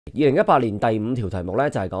2018年第5條題目咧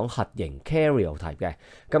就係講核型 karyotype 嘅。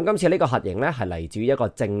咁今次呢個核型咧係嚟自於一個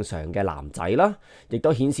正常嘅男仔啦，亦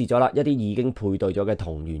都顯示咗啦一啲已經配對咗嘅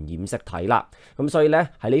同源染色體啦。咁所以咧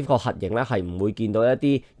喺呢個核型咧係唔會見到一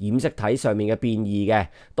啲染色體上面嘅變異嘅，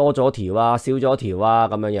多咗條啊、少咗條啊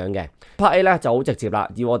咁樣樣嘅。Part A 咧就好直接啦，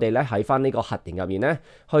要我哋咧喺翻呢個核型入面咧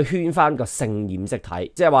去圈翻個性染色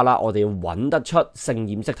體，即係話啦，我哋要揾得出性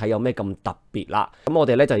染色體有咩咁特別啦。咁我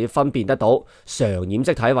哋咧就要分辨得到常染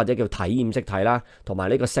色體或者叫體染色體啦，同埋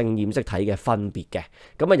呢個性染色體嘅分別嘅。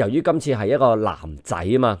咁啊，由於今次係一個男仔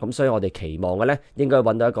啊嘛，咁所以我哋期望嘅咧應該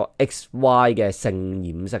揾到一個 XY 嘅性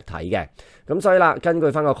染色體嘅。咁所以啦，根據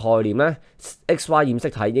翻個概念咧 ，XY 染色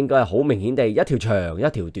體應該係好明顯地一條長一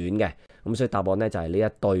條短嘅。咁所以答案咧就係呢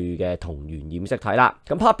一對嘅同源染色體啦。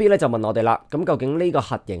咁 Part B 咧就問我哋啦，咁究竟呢個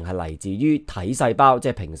核型係嚟自於體細胞，即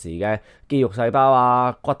係平時嘅肌肉細胞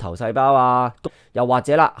啊、骨頭細胞啊，又或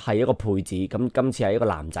者啦係一個配子？咁今次係一個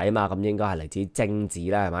男仔嘛，咁應該係嚟自精子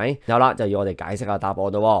啦，係咪？有啦，就要我哋解釋下答案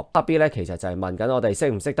咯。Part B 咧其實就係問緊我哋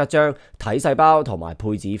識唔識得將體細胞同埋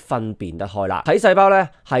配子分辨得開啦。體細胞咧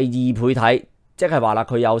係異配體，即係話啦，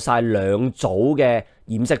佢有晒兩組嘅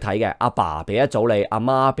染色體嘅，阿爸俾一組你，阿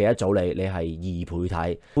媽俾一組你，你係異配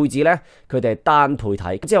體。配子咧，佢哋係單配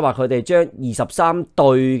體，即係話佢哋將23對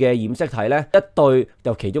嘅染色體咧，一對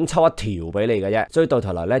就其中抽一條俾你嘅啫，所以到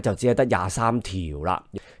頭來咧就只係得23條啦。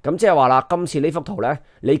咁即係話啦，今次呢幅圖咧，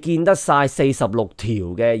你見得晒46條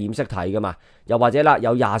嘅染色體噶嘛？又或者啦，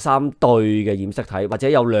有23對嘅染色體，或者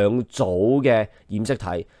有2組嘅染色體。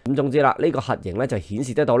咁總之啦，呢個核型咧就顯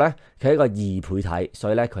示得到咧，佢係一個異配體，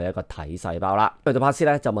所以咧佢係一個體細胞啦。去到Part C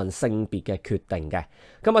咧就問性別嘅決定嘅。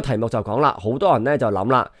今日題目就講啦，好多人咧就諗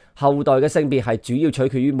啦，後代嘅性別係主要取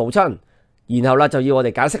決於母親，然後啦就要我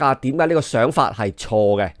哋解釋下點解呢個想法係錯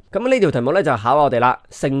嘅。咁呢條題目咧就考我哋啦，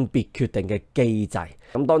性別決定嘅機制。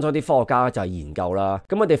咁當中啲科學家就係研究啦，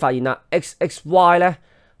咁我哋發現啦 XXY 咧。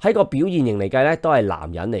喺個表現型嚟計咧，都係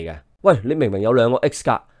男人嚟嘅。喂，你明明有2個 X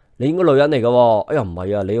噶，你應該女人嚟嘅喎。哎呀，唔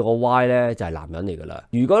係啊，你個 Y 咧就係男人嚟噶啦。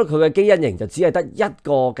如果佢嘅基因型就只係得一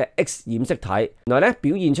個嘅 X 染色體，原來咧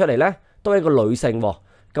表現出嚟咧都係一個女性喎。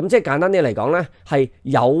咁即係簡單啲嚟講咧，係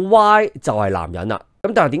有 Y 就係男人啦。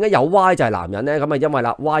咁但係點解有 Y 就係男人咧？咁啊因為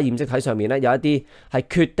啦 Y 染色體上面咧有一啲係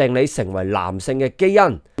決定你成為男性嘅基因，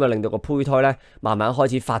咁啊令到個胚胎咧慢慢開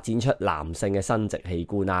始發展出男性嘅生殖器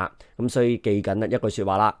官啦。咁所以記緊一句說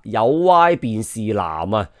話啦，有 Y 便是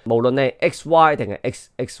男啊，無論你係 XY 定係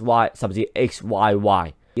XXY， 甚至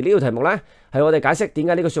XYY。而呢條題目咧係我哋解釋點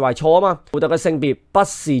解呢個說話係錯啊嘛。後代嘅性別不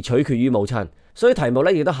是取決於母親。所以題目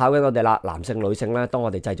咧亦都考緊我哋啦，男性女性咧，當我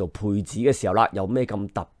哋製造配子嘅時候啦，有咩咁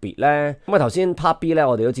特別咧？咁啊頭先 Part B 咧，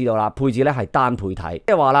我哋都知道啦，配子咧係單配體，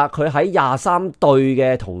即係話啦，佢喺23對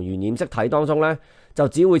嘅同源染色體當中咧，就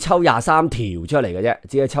只會抽23條出嚟嘅啫，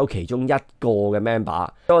只係抽其中一個嘅 member。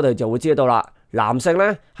所以我哋就會知道啦，男性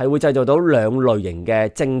咧係會製造到2類型嘅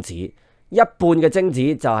精子。一半嘅精子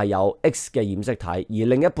就係有 X 嘅染色體，而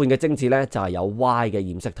另一半嘅精子咧就係有 Y 嘅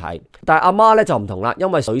染色體。但係阿媽咧就唔同啦，因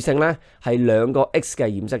為女性咧係2個 X 嘅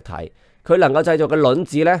染色體，佢能夠製造嘅卵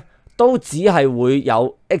子咧都只係會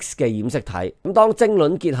有 X 嘅染色體。咁當精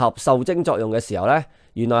卵結合受精作用嘅時候咧，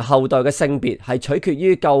原來後代嘅性別係取決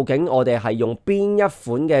於究竟我哋係用邊一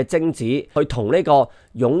款嘅精子去同呢個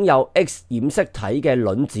擁有 X 染色體嘅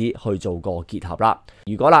卵子去做個結合啦。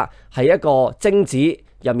如果啦係一個精子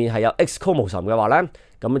入面係有 X chromosome 嘅話咧，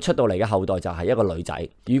咁出到嚟嘅後代就係一個女仔。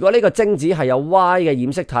如果呢個精子係有 Y 嘅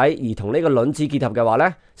染色體而同呢個卵子結合嘅話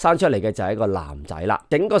咧，生出嚟嘅就係一個男仔啦。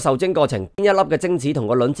整個受精過程，邊一粒嘅精子同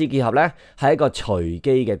個卵子結合咧，係一個隨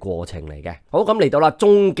機嘅過程嚟嘅。好，咁嚟到啦，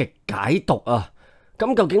終極解讀啊！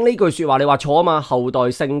咁究竟呢句說話你話錯啊嘛？後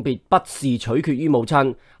代性別不是取決於母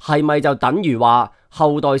親，係咪就等於話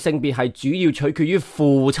後代性別係主要取決於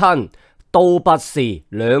父親？都不是，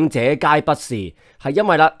兩者皆不是，係因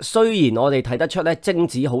為啦，雖然我哋睇得出咧，精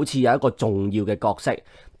子好似有一個重要嘅角色，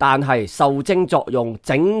但係受精作用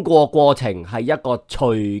整個過程係一個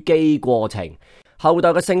隨機過程。後代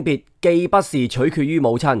嘅性別既不是取決於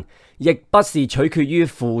母親，亦不是取決於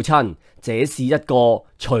父親，這是一個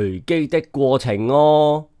隨機的過程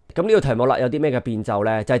哦。咁呢個題目啦，有啲咩嘅變奏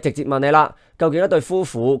呢？就係直接問你啦，究竟一對夫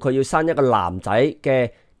婦佢要生一個男仔嘅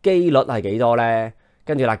機率係幾多呢？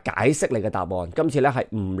跟住啦，解釋你嘅答案。今次咧係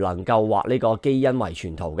唔能夠畫呢個基因遺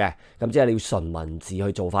傳圖嘅，咁即係你要純文字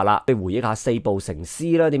去做法啦。你回憶下4步成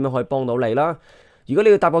詩啦，點樣可以幫到你啦？如果你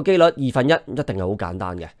要答個機率1/2，一定係好簡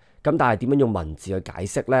單嘅。咁但係點樣用文字去解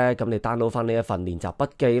釋呢？咁你 download 翻呢一份練習筆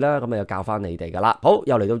記啦，咁啊又教翻你哋噶啦。好，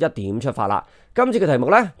又嚟到1點出發啦。今次嘅題目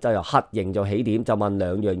呢，就由核型做起點，就問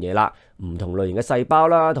2樣嘢啦。唔同類型嘅細胞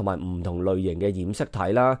啦，同埋唔同類型嘅染色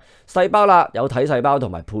體啦。細胞啦，有體細胞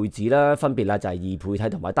同埋配子啦，分別啦就係異配體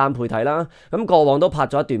同埋單配體啦。咁過往都拍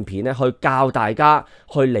咗一段片咧，去教大家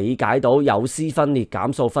去理解到有絲分裂、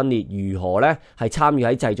減數分裂如何咧係參與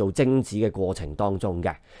喺製造精子嘅過程當中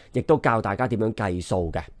嘅，亦都教大家點樣計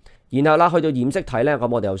數嘅。然後啦，去到染色體咧，咁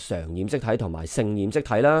我哋有常染色體同埋性染色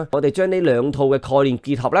體啦。我哋將呢兩套嘅概念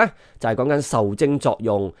結合咧，就係講緊受精作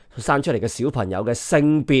用，生出嚟嘅小朋友嘅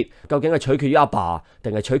性別究竟係取決於阿爸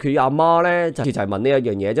定係取決於阿媽咧？就係問呢一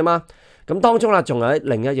樣嘢啫嘛。咁當中啦，仲有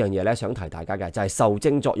另一樣嘢咧，想提大家嘅就係受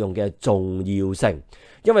精作用嘅重要性，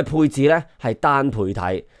因為配子咧係單配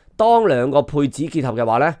體，當兩個配子結合嘅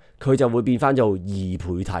話咧，佢就會變翻做異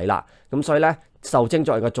配體啦。咁所以咧，受精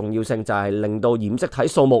作用嘅重要性就係令到染色體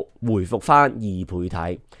數目回復翻異配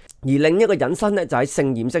體。而另一個引申咧就喺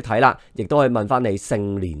性染色體啦，亦都可以問翻你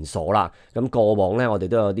性連鎖啦。咁過往咧我哋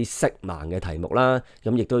都有啲色盲嘅題目啦，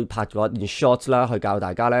咁亦都拍咗一段 shorts 啦，去教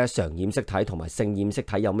大家咧常染色體同埋性染色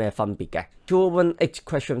體有咩分別嘅。218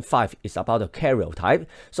 question 5 is about the karyotype.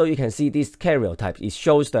 So you can see this karyotype. It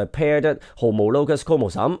shows the paired homologous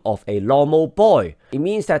chromosome of a normal boy. It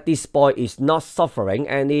means that this boy is not suffering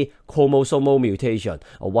any chromosomal mutation,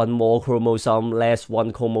 or one more chromosome, less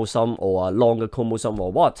one chromosome, or a longer chromosome,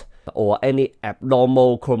 or what? Or any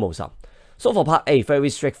abnormal chromosome. So for part A, very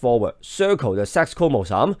straightforward. Circle the sex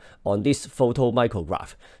chromosome on this photo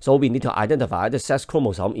micrograph. So we need to identify the sex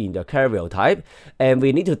chromosome in the karyotype, and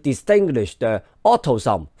we need to distinguish the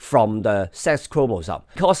autosome from the sex chromosome.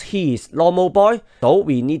 Because he is normal boy, so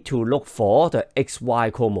we need to look for the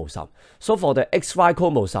XY chromosome. So for the XY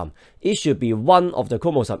chromosome, it should be one of the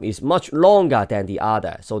chromosome is much longer than the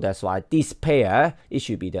other. So that's why this pair, it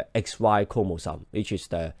should be the XY chromosome, which is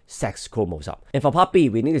the sex chromosome. And for part B,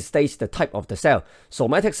 we need to state the type of the cell,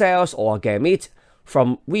 somatic cells or gamete,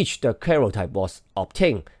 from which the karyotype was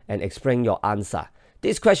obtained, and explain your answer.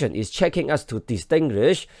 This question is checking us to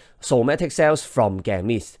distinguish somatic cells from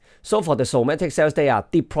gametes. So for the somatic cells, they are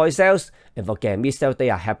diploid cells, and for gamete cells,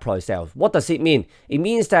 they are haploid cells. What does it mean? It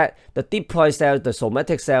means that the diploid cells, the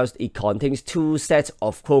somatic cells, it contains two sets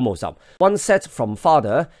of chromosomes. One set from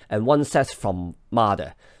father and one set from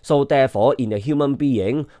mother. So therefore, in the human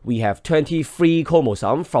being, we have 23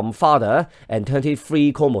 chromosomes from father and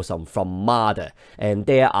 23 chromosomes from mother. And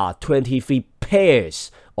there are 23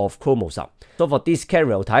 pairs of chromosomes. So for this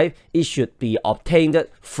karyotype, it should be obtained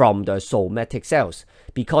from the somatic cells,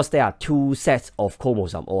 because there are two sets of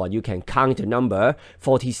chromosomes, or you can count the number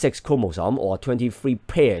 46 chromosomes or 23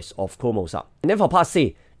 pairs of chromosomes. And then for part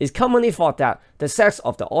C, it's commonly thought that the sex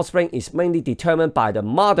of the offspring is mainly determined by the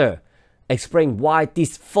mother. Explain why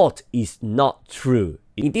this thought is not true.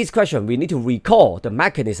 In this question, we need to recall the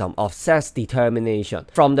mechanism of sex determination.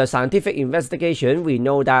 From the scientific investigation, we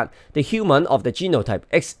know that the human of the genotype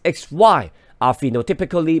XXY are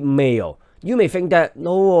phenotypically male. You may think that,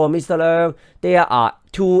 no, Mr. Leung, there are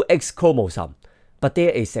two X chromosomes, but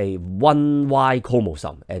there is a one Y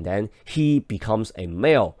chromosome, and then he becomes a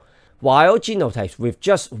male. While genotypes with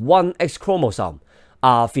just one X chromosome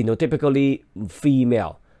are phenotypically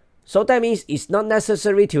female. So that means it's not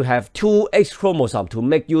necessary to have two X chromosomes to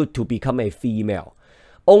make you to become a female.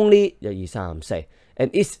 Only 1, 2, 3, 4.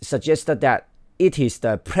 And it's suggested that it is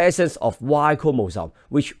the presence of Y chromosome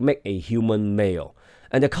which make a human male.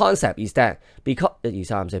 And the concept is that because 1, 2, 3,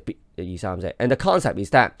 4, 1, 2, 3, 4. And the concept is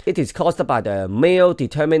that it is caused by the male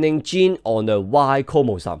determining gene on the Y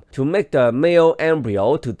chromosome to make the male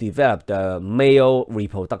embryo to develop the male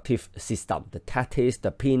reproductive system, the testes,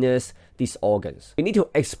 the penis, these organs. We need to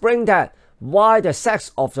explain that why the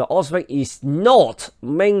sex of the offspring is not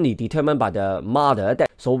mainly determined by the mother.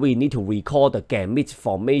 So we need to recall the gamete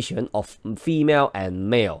formation of female and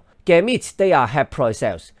male. Gametes, they are haploid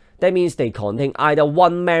cells. That means they contain either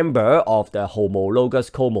one member of the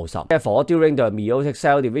homologous chromosome. Therefore, during the meiotic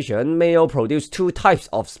cell division, male produce two types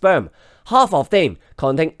of sperm. Half of them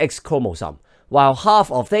contain X chromosome, while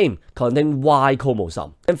half of them contain Y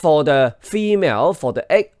chromosome. And for the female, for the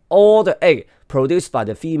egg, all the egg produced by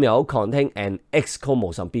the female contain an X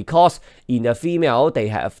chromosome, because in the female they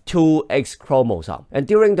have two X chromosomes. And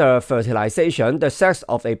during the fertilization, the sex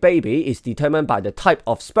of a baby is determined by the type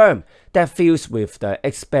of sperm that fused with the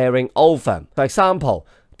X-bearing ovum. For example,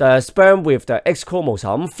 the sperm with the X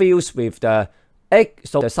chromosome fused with the egg,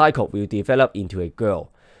 so the zygote will develop into a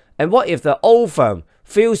girl. And what if the ovum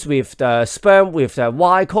fused with the sperm with the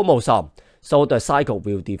Y chromosome? So the zygote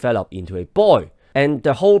will develop into a boy. And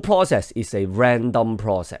the whole process is a random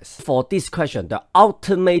process. For this question, the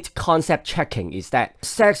ultimate concept checking is that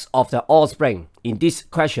sex of the offspring. In this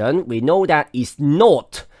question, we know that is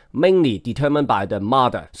not mainly determined by the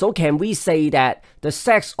mother. So can we say that the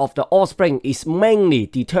sex of the offspring is mainly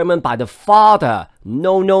determined by the father?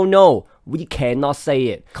 No, no, no. We cannot say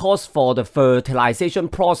it. Because for the fertilization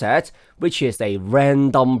process, which is a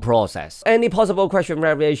random process. Any possible question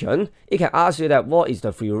variation, it can ask you that what is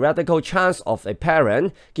the theoretical chance of a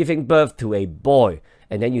parent giving birth to a boy?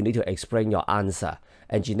 And then you need to explain your answer.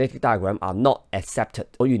 And genetic diagrams are not accepted.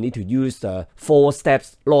 So you need to use the 4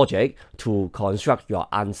 steps logic to construct your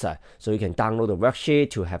answer. So you can download the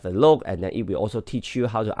worksheet to have a look, and then it will also teach you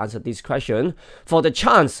how to answer this question. For the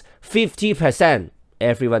chance, 50%.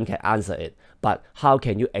 Everyone can answer it, but how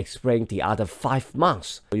can you explain the other 5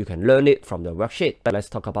 marks? So you can learn it from the worksheet. But let's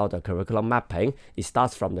talk about the curriculum mapping. It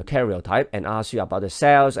starts from the karyotype and asks you about the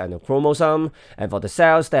cells and the chromosome. And for the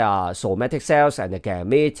cells, there are somatic cells and the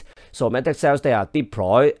gamete. Somatic cells, they are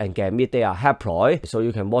diploid, and gamete, they are haploid. So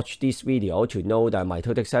you can watch this video to know the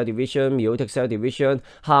mitotic cell division, meiotic cell division,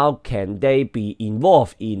 how can they be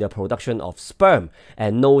involved in the production of sperm,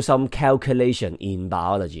 and know some calculation in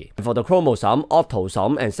biology. And for the chromosome,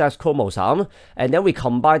 autosome and sex chromosome, and then we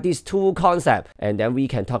combine these 2 concepts, and then we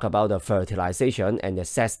can talk about the fertilization and the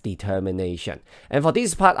sex determination. And for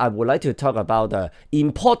this part, I would like to talk about the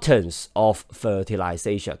importance of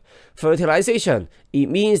fertilization. Fertilization, it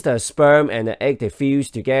means the sperm and the egg, they fuse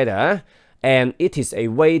together, and it is a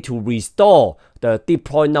way to restore the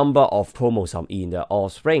diploid number of chromosome in the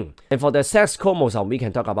offspring. And for the sex chromosome, we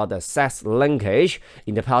can talk about the sex linkage.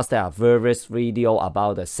 In the past, there are various videos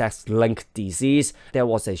about the sex-linked disease. There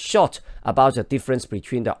was a short about the difference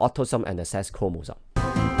between the autosome and the sex chromosome.